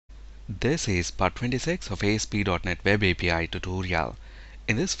This is part 26 of ASP .NET Web API tutorial.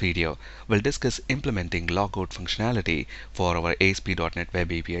 In this video, we'll discuss implementing logout functionality for our ASP .NET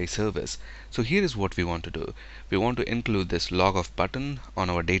Web API service. So here is what we want to do. We want to include this logout button on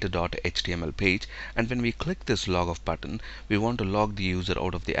our data.html page, and when we click this logout button, we want to log the user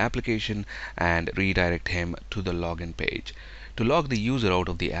out of the application and redirect him to the login page. To log the user out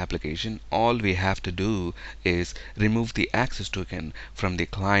of the application, all we have to do is remove the access token from the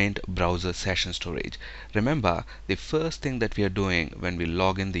client browser session storage. Remember, the first thing that we are doing when we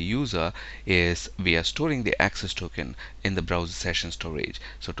log in the user is we are storing the access token in the browser session storage.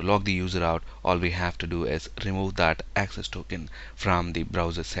 So to log the user out, all we have to do is remove that access token from the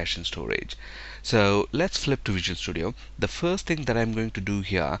browser session storage. So let's flip to Visual Studio. The first thing that I'm going to do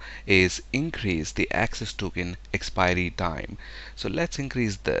here is increase the access token expiry time. So let's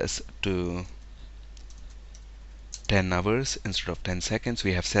increase this to 10 hours instead of 10 seconds.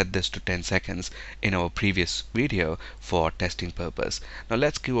 We have set this to 10 seconds in our previous video for testing purpose. Now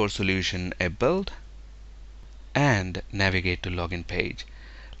let's give our solution a build and navigate to login page.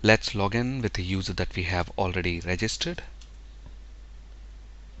 Let's log in with the user that we have already registered.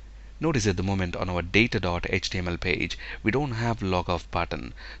 Notice at the moment on our data.html page, we don't have logout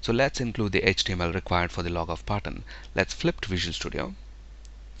button. So let's include the HTML required for the logout button. Let's flip to Visual Studio.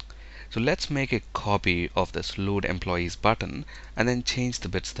 So let's make a copy of this load employees button and then change the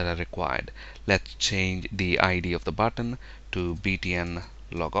bits that are required. Let's change the ID of the button to btn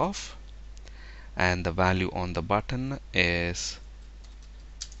logoff, and the value on the button is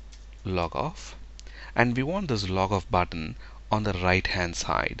logoff, and we want this logoff button on the right hand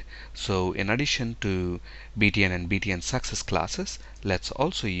side. So in addition to btn and btn success classes, let's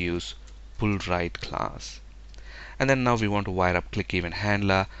also use pull right class. And then now we want to wire up click event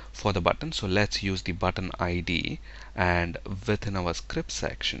handler for the button. So let's use the button ID, and within our script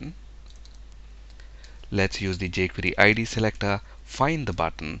section, let's use the jQuery ID selector, find the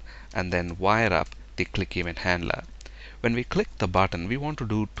button, and then wire up the click event handler. When we click the button, we want to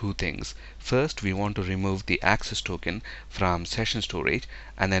do two things. First, we want to remove the access token from session storage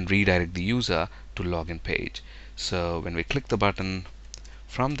and then redirect the user to login page. So when we click the button,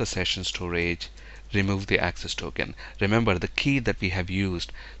 from the session storage, remove the access token. Remember, the key that we have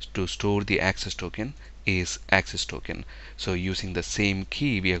used to store the access token is access token. So using the same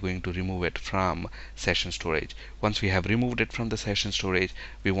key, we are going to remove it from session storage. Once we have removed it from the session storage,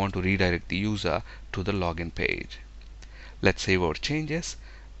 we want to redirect the user to the login page. Let's save our changes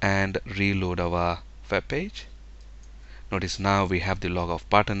and reload our web page. Notice now we have the logout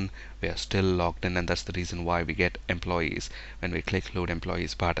button. We are still logged in, and that's the reason why we get employees when we click load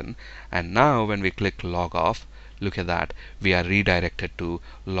employees button. And now when we click log off, look at that, we are redirected to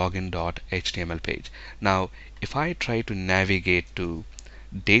login.html page. Now if I try to navigate to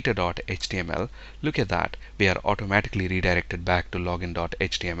data.html, look at that, we are automatically redirected back to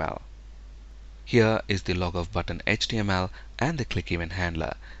login.html. Here is the logout button HTML and the click event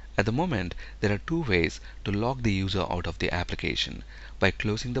handler. At the moment, there are two ways to log the user out of the application. By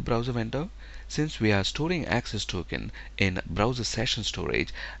closing the browser window, since we are storing access token in browser session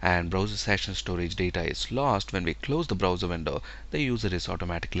storage and browser session storage data is lost when we close the browser window, the user is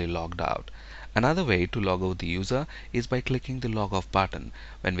automatically logged out. Another way to log out the user is by clicking the log off button.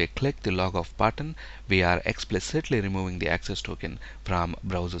 When we click the log off button, we are explicitly removing the access token from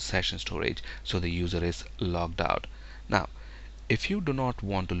browser session storage, so the user is logged out. Now, if you do not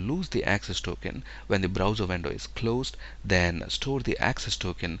want to lose the access token when the browser window is closed, then store the access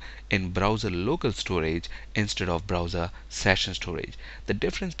token in browser local storage instead of browser session storage. The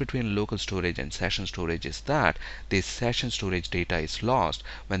difference between local storage and session storage is that the session storage data is lost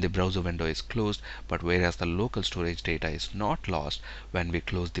when the browser window is closed, but whereas the local storage data is not lost when we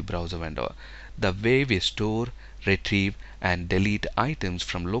close the browser window. The way we store, retrieve, and delete items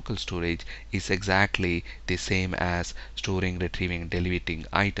from local storage is exactly the same as storing, retrieving, and deleting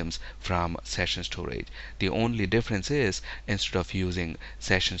items from session storage. The only difference is, instead of using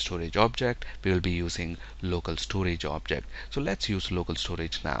session storage object, we will be using local storage object. So let's use local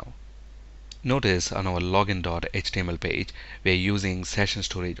storage now. Notice on our login.html page, we are using session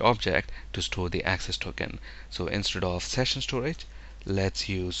storage object to store the access token. So instead of session storage, let's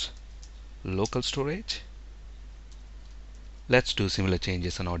use local storage. Let's do similar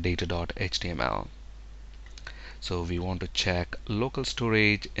changes on our data.html. So we want to check local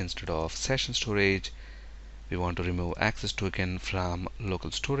storage instead of session storage. We want to remove access token from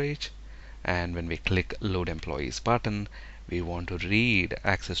local storage, and when we click load employees button, we want to read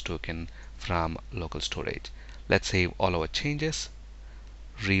access token from local storage. Let's save all our changes,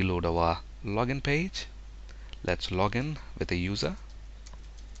 reload our login page. Let's log in with the user.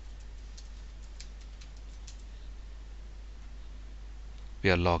 We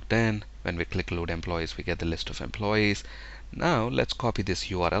are logged in. When we click load employees, we get the list of employees. Now let's copy this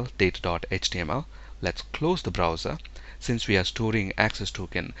URL data.html. Let's close the browser. Since we are storing access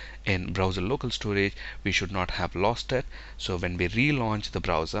token in browser local storage, we should not have lost it. So when we relaunch the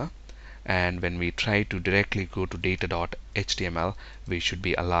browser and when we try to directly go to data.html, we should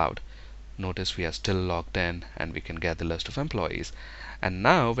be allowed. Notice we are still logged in and we can get the list of employees. And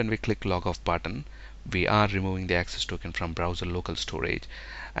now when we click log off button, we are removing the access token from browser local storage.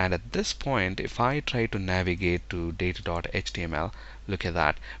 And at this point, if I try to navigate to data.html, look at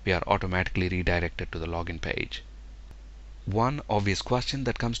that, we are automatically redirected to the login page. One obvious question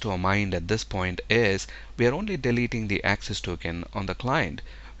that comes to our mind at this point is, we are only deleting the access token on the client.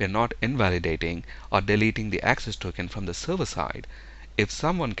 We are not invalidating or deleting the access token from the server side. If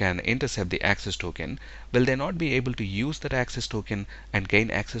someone can intercept the access token, will they not be able to use that access token and gain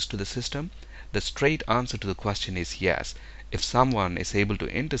access to the system? The straight answer to the question is yes. If someone is able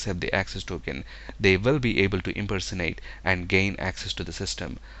to intercept the access token, they will be able to impersonate and gain access to the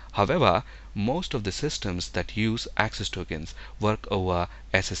system. However, most of the systems that use access tokens work over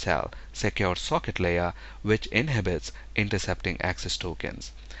SSL, Secure Socket Layer, which inhibits intercepting access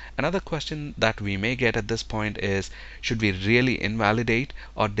tokens. Another question that we may get at this point is, should we really invalidate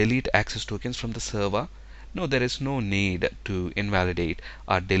or delete access tokens from the server? No, there is no need to invalidate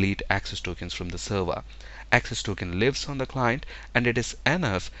or delete access tokens from the server. Access token lives on the client, and it is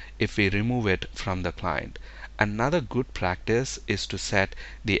enough if we remove it from the client. Another good practice is to set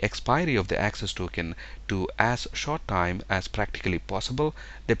the expiry of the access token to as short time as practically possible,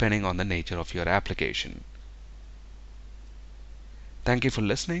 depending on the nature of your application. Thank you for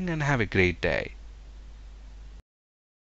listening and have a great day.